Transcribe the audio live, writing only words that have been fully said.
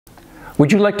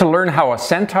Would you like to learn how a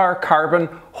Centaur Carbon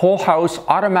whole house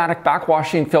automatic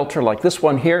backwashing filter like this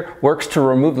one here works to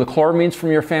remove the chloramines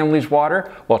from your family's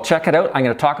water? Well, check it out. I'm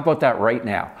going to talk about that right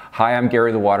now. Hi, I'm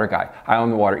Gary the Water Guy. I own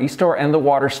the Water eStore and the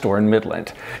Water Store in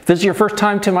Midland. If this is your first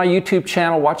time to my YouTube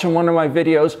channel watching one of my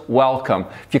videos, welcome.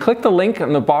 If you click the link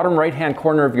in the bottom right hand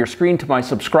corner of your screen to my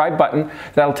subscribe button,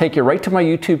 that'll take you right to my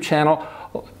YouTube channel.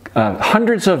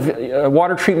 Hundreds of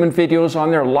water treatment videos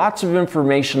on there, lots of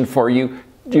information for you.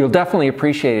 You'll definitely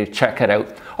appreciate it. Check it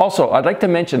out. Also, I'd like to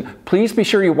mention, please be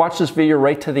sure you watch this video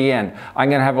right to the end. I'm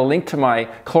going to have a link to my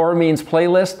Chloramines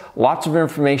playlist. Lots of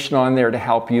information on there to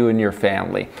help you and your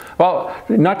family. Well,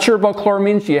 not sure about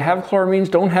chloramines. Do you have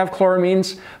chloramines? Don't have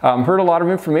chloramines? Heard a lot of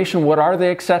information. What are they,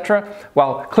 etc.?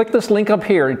 Well, click this link up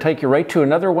here and take you right to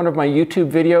another one of my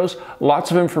YouTube videos.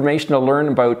 Lots of information to learn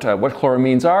about what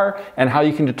chloramines are and how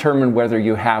you can determine whether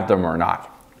you have them or not.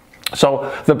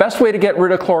 So the best way to get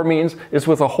rid of chloramines is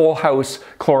with a whole house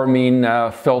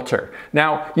chloramine filter.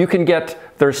 Now you can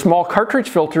there's small cartridge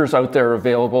filters out there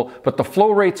available, but the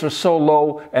flow rates are so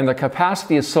low and the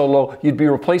capacity is so low, you'd be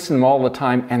replacing them all the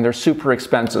time and they're super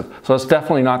expensive. So that's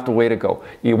definitely not the way to go.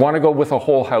 You want to go with a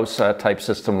whole house type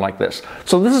system like this.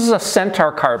 So this is a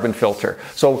Centaur Carbon filter.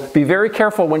 So be very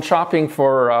careful when shopping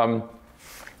for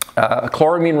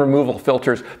chloramine removal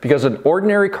filters, because an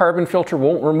ordinary carbon filter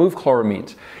won't remove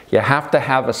chloramines. You have to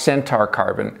have a Centaur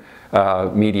Carbon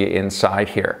media inside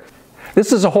here.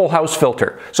 This is a whole house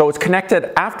filter, so it's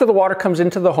connected after the water comes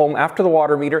into the home, after the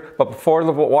water meter, but before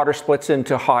the water splits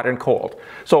into hot and cold.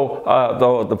 So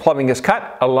the plumbing is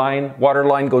cut, water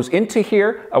line goes into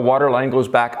here, a water line goes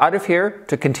back out of here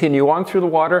to continue on through the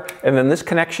water, and then this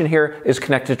connection here is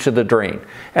connected to the drain.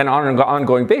 And on an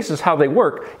ongoing basis, how they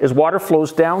work is water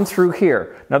flows down through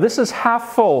here. Now this is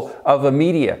half full of a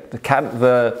media,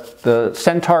 the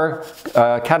Centaur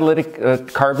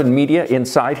catalytic carbon media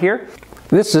inside here.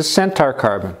 This is Centaur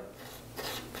Carbon.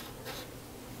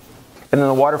 And then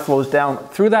the water flows down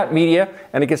through that media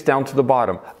and it gets down to the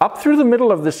bottom. Up through the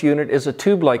middle of this unit is a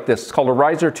tube like this. It's called a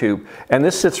riser tube. And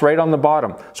this sits right on the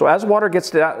bottom. So as water gets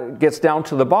down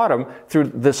to the bottom, through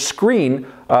the screen,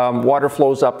 water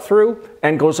flows up through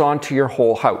and goes on to your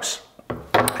whole house.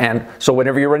 And so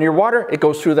whenever you run your water, it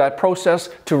goes through that process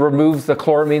to remove the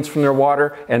chloramines from your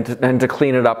water and to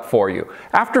clean it up for you.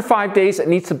 After 5 days, it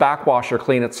needs to backwash or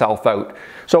clean itself out.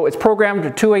 So it's programmed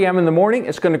at 2 a.m. in the morning.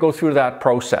 It's going to go through that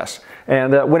process.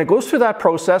 And when it goes through that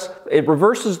process, it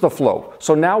reverses the flow.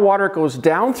 So now water goes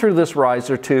down through this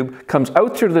riser tube, comes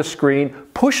out through the screen,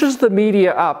 pushes the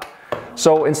media up.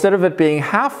 So instead of it being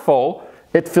half full,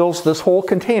 it fills this whole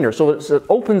container. So it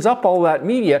opens up all that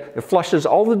media, it flushes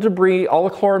all the debris, all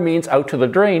the chloramines out to the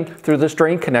drain through this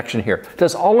drain connection here. It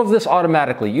does all of this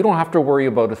automatically. You don't have to worry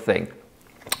about a thing.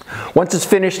 Once it's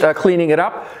finished cleaning it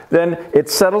up, then it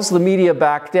settles the media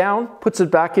back down, puts it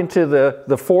back into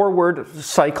the forward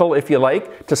cycle, if you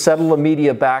like, to settle the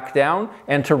media back down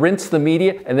and to rinse the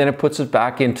media, and then it puts it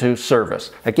back into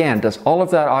service. Again, does all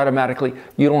of that automatically.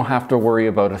 You don't have to worry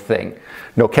about a thing.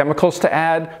 No chemicals to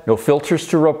add, no filters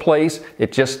to replace.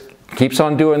 It just keeps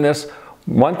on doing this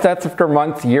month after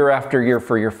month, year after year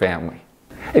for your family.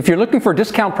 If you're looking for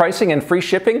discount pricing and free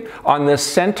shipping on this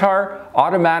Centaur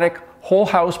automatic whole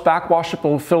house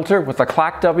backwashable filter with a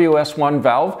Clack WS1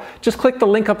 valve, just click the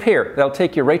link up here. That'll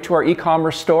take you right to our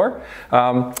e-commerce store,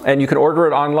 and you can order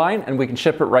it online and we can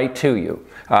ship it right to you.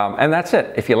 And that's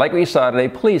it. If you like what you saw today,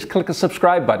 please click the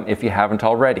subscribe button if you haven't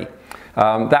already.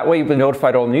 That way you'll be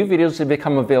notified all new videos that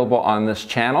become available on this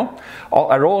channel.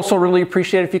 I'd also really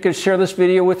appreciate it if you could share this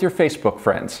video with your Facebook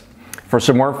friends. For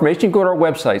some more information, go to our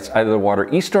websites, either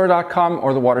thewaterestore.com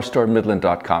or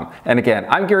thewaterstoремidland.com. And again,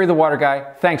 I'm Gary the Water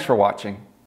Guy. Thanks for watching.